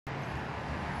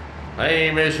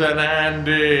Hamish and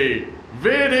Andy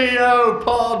video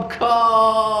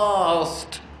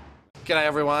podcast. G'day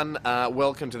everyone,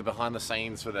 welcome to the behind the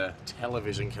scenes for the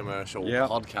television commercial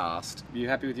podcast. You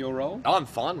happy with your role? I'm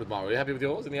fine with mine. Are you happy with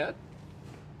yours in the ad?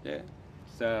 Yeah.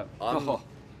 So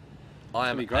I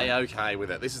am A-OK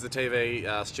with it. This is the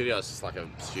TV studio. It's just like a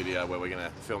studio where we're going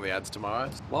to film the ads tomorrow.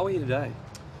 Why were you today?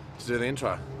 To do the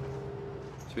intro.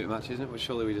 It's a bit much, isn't it? Well,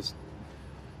 surely we just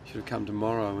should have come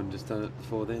tomorrow and just done it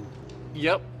before then.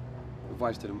 Yep. We've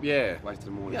wasted a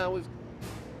morning. Yeah,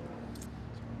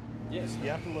 Yes, you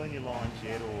have to learn your lines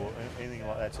yet or anything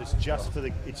like that. So it's just for the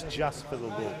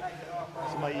look.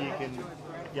 So mate,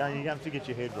 you have to get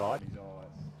your head right.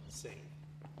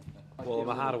 Well, I'm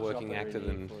a harder working actor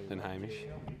than Hamish.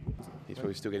 He's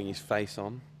probably still getting his face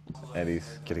on. And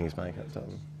he's getting his makeup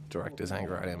done. Director's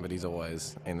angry at him, but he's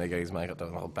always in there getting his makeup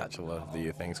done. The whole Bachelor of the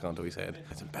Year thing's gone to his head.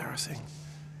 It's embarrassing.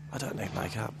 I don't need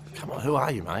makeup. Come on, who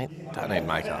are you, mate? Don't need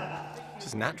makeup.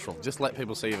 Just natural. Just let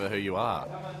people see you for who you are.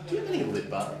 Do you have any lip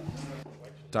balm?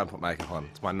 Don't put makeup on.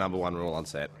 It's my number one rule on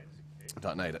set.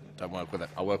 Don't need it. Don't work with it.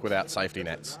 I work without safety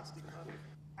nets.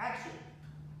 Action!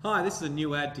 Hi, this is a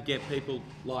new ad to get people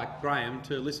like Graham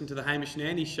to listen to the Hamish and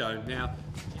Andy show. Now,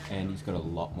 Andy's got a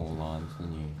lot more lines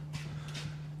than you.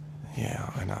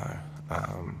 Yeah, I know.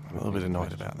 I'm a little bit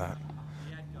annoyed about that.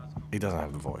 He doesn't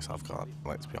have the voice I've got,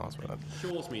 let's be honest with it.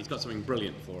 assures me he's got something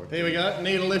brilliant for it. Here we go.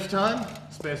 Need a lift home?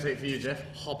 Spare seat for you, Jeff.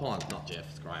 Hop on. Not Jeff,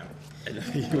 it's Graham. I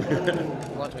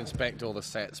like to inspect all the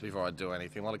sets before I do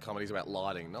anything. A lot of comedy's about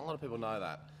lighting. Not a lot of people know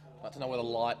that. I like to know where the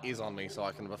light is on me so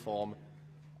I can perform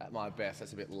at my best.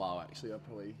 That's a bit low, actually. I'll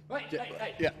probably...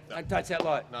 Hey! Yeah. Don't touch that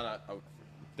light. No. Oh,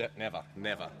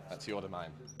 never. That's your domain.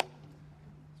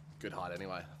 Good height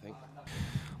anyway, I think.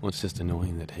 Well, it's just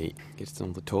annoying that he gets all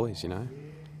the toys, you know?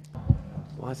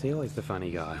 Why is he always the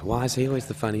funny guy? Why is he always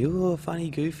the funny? Oh, funny,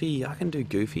 goofy. I can do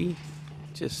goofy.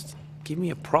 Just give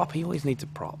me a prop. He always needs a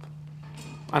prop.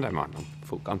 I don't mind.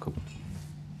 I'm cool.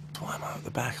 That's why I'm at the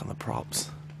back on the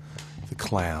props. The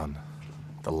clown.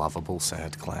 The lovable,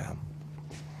 sad clown.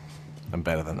 I'm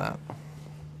better than that.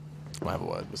 I have a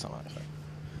word with someone, actually.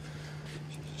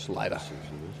 Just later.